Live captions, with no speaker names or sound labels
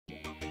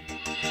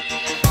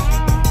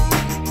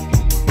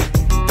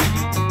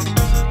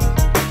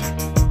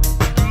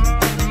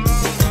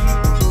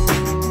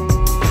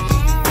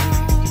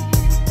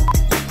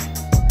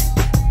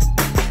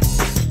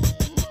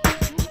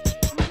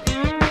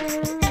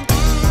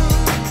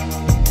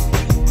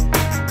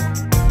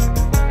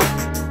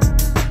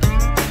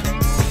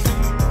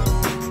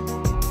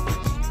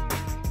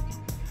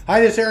Hi,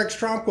 this is Eric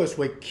Stromquist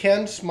with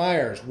Ken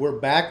Smyers. We're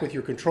back with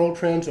your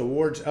ControlTrends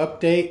Awards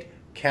update,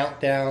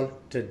 countdown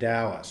to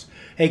Dallas.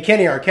 Hey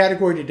Kenny, our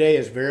category today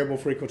is variable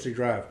frequency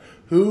drive.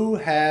 Who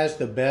has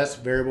the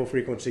best variable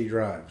frequency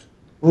drives?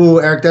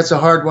 Ooh, Eric, that's a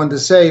hard one to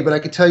say, but I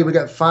can tell you we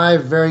got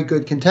 5 very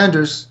good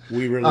contenders.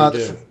 We really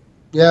do.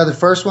 Yeah, the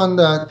first one,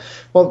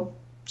 well,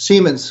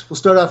 Siemens. We'll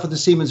start off with the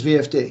Siemens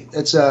VFD.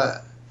 It's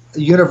a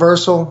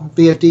universal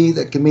VFD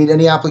that can meet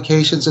any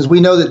applications. As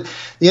we know that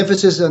the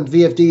emphasis on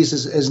VFDs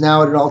is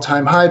now at an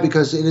all-time high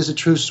because it is a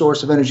true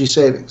source of energy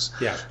savings.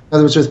 Yeah. In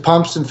other words, with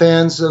pumps and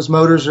fans, those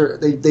motors a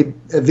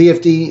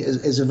VFD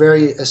is a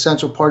very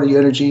essential part of your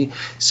energy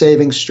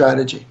savings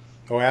strategy.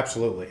 Oh,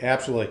 absolutely,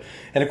 absolutely.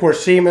 And of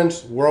course,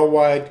 Siemens,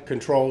 worldwide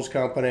controls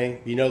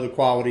company. You know the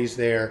quality's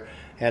there.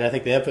 And I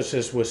think the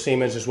emphasis with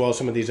Siemens as well as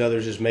some of these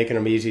others is making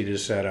them easy to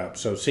set up.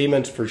 So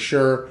Siemens for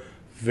sure,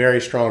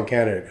 very strong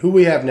candidate. Who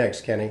we have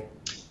next, Kenny?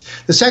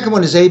 The second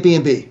one is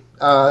ABB.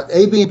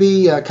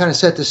 ABB kind of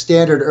set the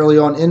standard early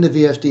on in the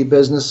VFD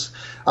business.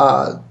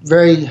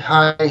 Very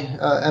high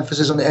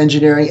emphasis on the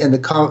engineering and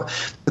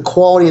the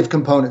quality of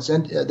components.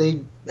 And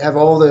they have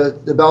all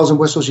the bells and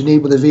whistles you need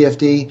with the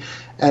VFD,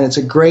 and it's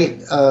a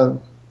great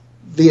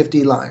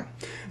VFD line.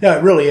 No,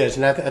 it really is.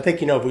 And I think,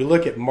 if we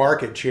look at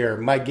market share,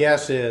 my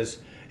guess is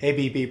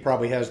ABB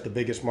probably has the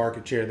biggest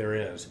market share there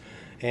is.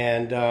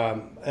 And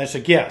that's a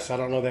guess. I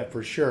don't know that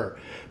for sure.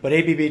 But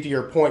ABB, to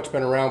your point, has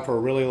been around for a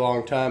really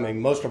long time. And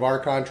most of our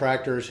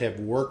contractors have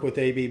worked with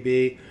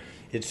ABB.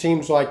 It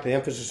seems like the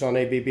emphasis on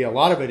ABB, a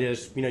lot of it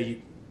is,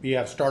 you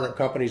have startup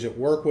companies that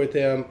work with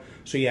them.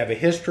 So you have a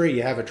history,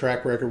 you have a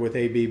track record with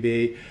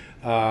ABB.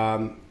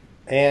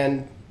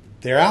 And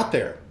they're out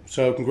there.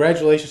 So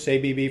congratulations to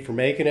ABB for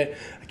making it.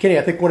 Kenny,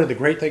 I think one of the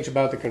great things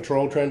about the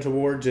ControlTrends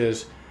Awards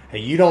is, hey,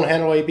 you don't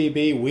handle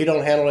ABB, we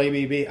don't handle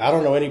ABB. I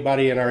don't know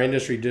anybody in our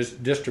industry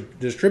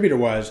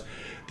distributor-wise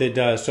that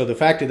does. So the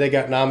fact that they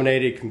got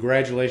nominated,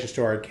 congratulations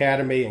to our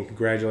Academy and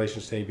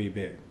congratulations to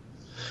ABB.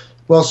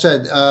 Well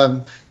said.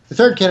 The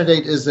third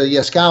candidate is the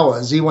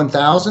Yaskawa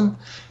Z1000.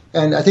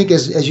 And I think,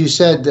 as you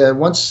said,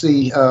 once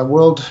the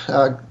world,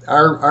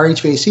 our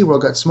HVAC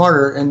world got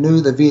smarter and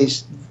knew the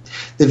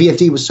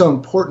VFD was so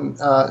important,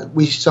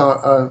 we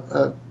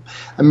saw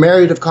a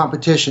myriad of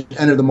competition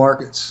enter the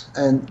markets.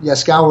 And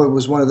Yaskawa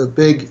was one of the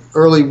big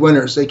early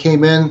winners. They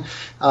came in,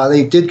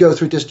 they did go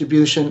through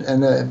distribution,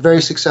 and a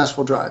very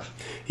successful drive.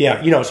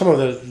 Yeah, some of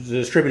the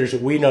distributors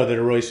that we know that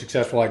are really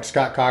successful, like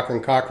Scott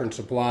Cochran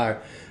Supply,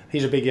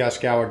 he's a big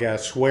Yaskawa guy,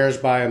 swears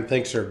by them,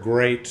 thinks they're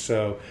great.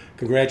 So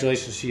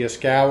congratulations to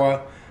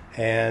Yaskawa.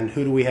 And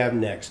who do we have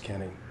next,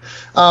 Kenny?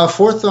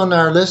 Fourth on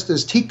our list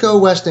is Teco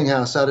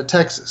Westinghouse out of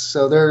Texas.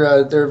 So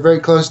they're very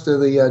close to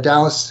the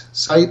Dallas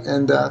site,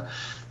 and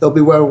they'll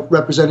be well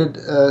represented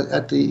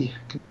at the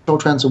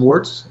ControlTrends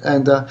Awards.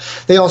 And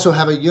they also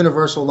have a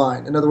universal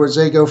line. In other words,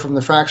 they go from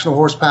the fractional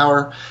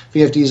horsepower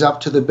VFDs up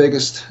to the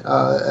biggest,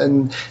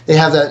 and they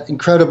have that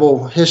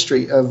incredible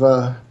history of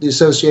the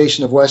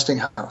association of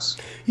Westinghouse.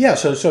 Yeah,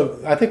 so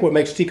I think what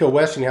makes Teco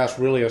Westinghouse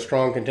really a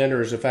strong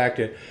contender is the fact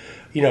that,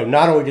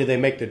 not only do they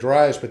make the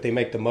drives, but they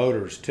make the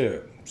motors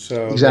too.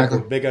 So exactly.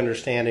 A big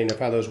understanding of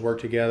how those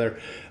work together.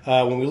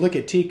 When we look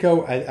at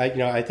Teco,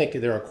 I think that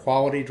they're a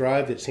quality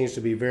drive that seems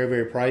to be very,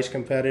 very price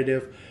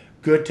competitive,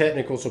 good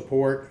technical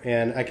support,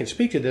 and I can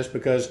speak to this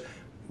because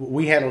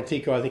we handle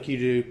Teco. I think you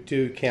do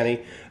too,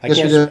 Kenny.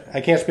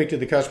 I can't speak to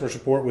the customer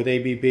support with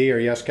ABB or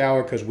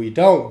Yaskawa because we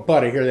don't,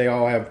 but I hear they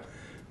all have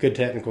good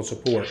technical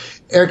support.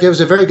 Eric, it was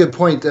a very good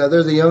point.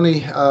 They're the only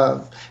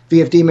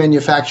VFD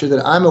manufacturer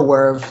that I'm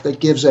aware of that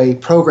gives a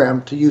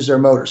program to use their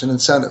motors, an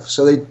incentive.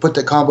 So they put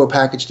the combo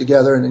package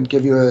together and then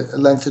give you a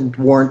lengthened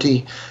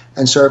warranty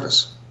and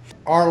service.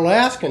 Our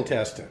last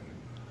contestant,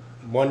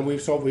 one we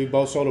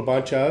both sold a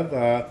bunch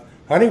of,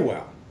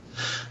 Honeywell.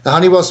 The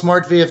Honeywell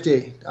Smart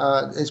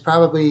VFD. It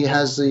probably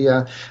has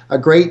a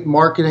great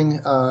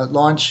marketing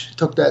launch.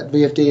 Took that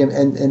VFD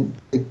and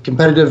the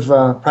competitive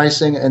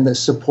pricing and the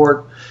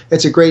support.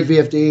 It's a great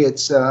VFD.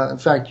 It's in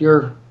fact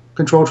your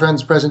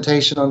ControlTrends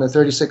presentation on the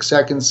 36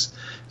 seconds.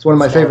 It's one of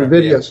my favorite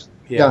videos.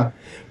 Yeah.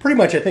 Pretty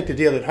much, I think the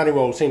deal that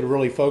Honeywell seemed to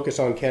really focus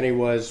on, Kenny,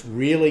 was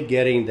really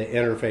getting the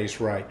interface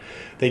right.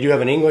 They do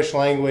have an English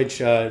language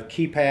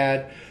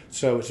keypad,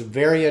 so it's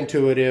very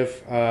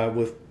intuitive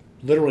with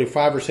literally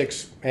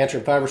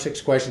answering 5 or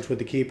 6 questions with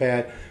the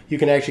keypad. You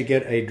can actually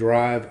get a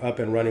drive up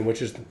and running,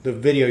 which is the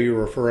video you're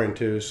referring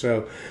to.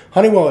 So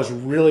Honeywell has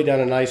really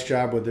done a nice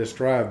job with this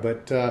drive.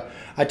 But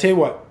I tell you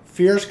what,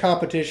 fierce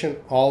competition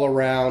all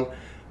around.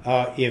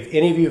 If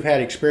any of you have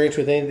had experience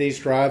with any of these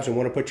drives and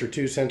want to put your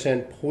 2 cents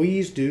in,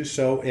 please do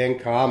so in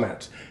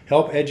comments.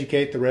 Help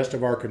educate the rest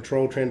of our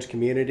ControlTrends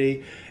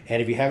community.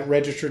 And if you haven't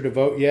registered to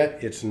vote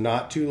yet, it's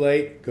not too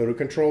late. Go to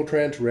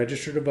ControlTrends,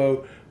 register to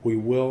vote. We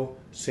will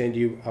send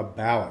you a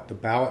ballot. The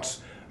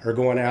ballots are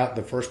going out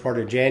the first part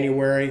of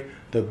January.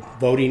 The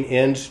voting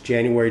ends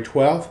January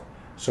 12th.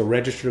 So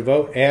register to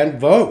vote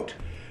and vote.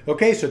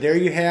 Okay, so there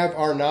you have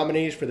our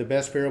nominees for the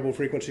best variable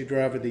frequency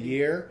drive of the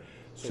year.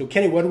 So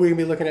Kenny, what are we going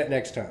to be looking at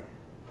next time?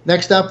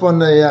 Next up on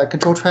the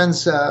Control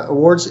Trends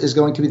Awards is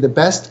going to be the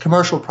best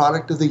commercial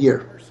product of the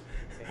year.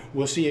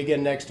 We'll see you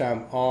again next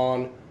time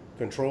on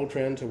Control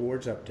Trends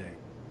Awards Update.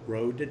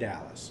 Road to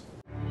Dallas.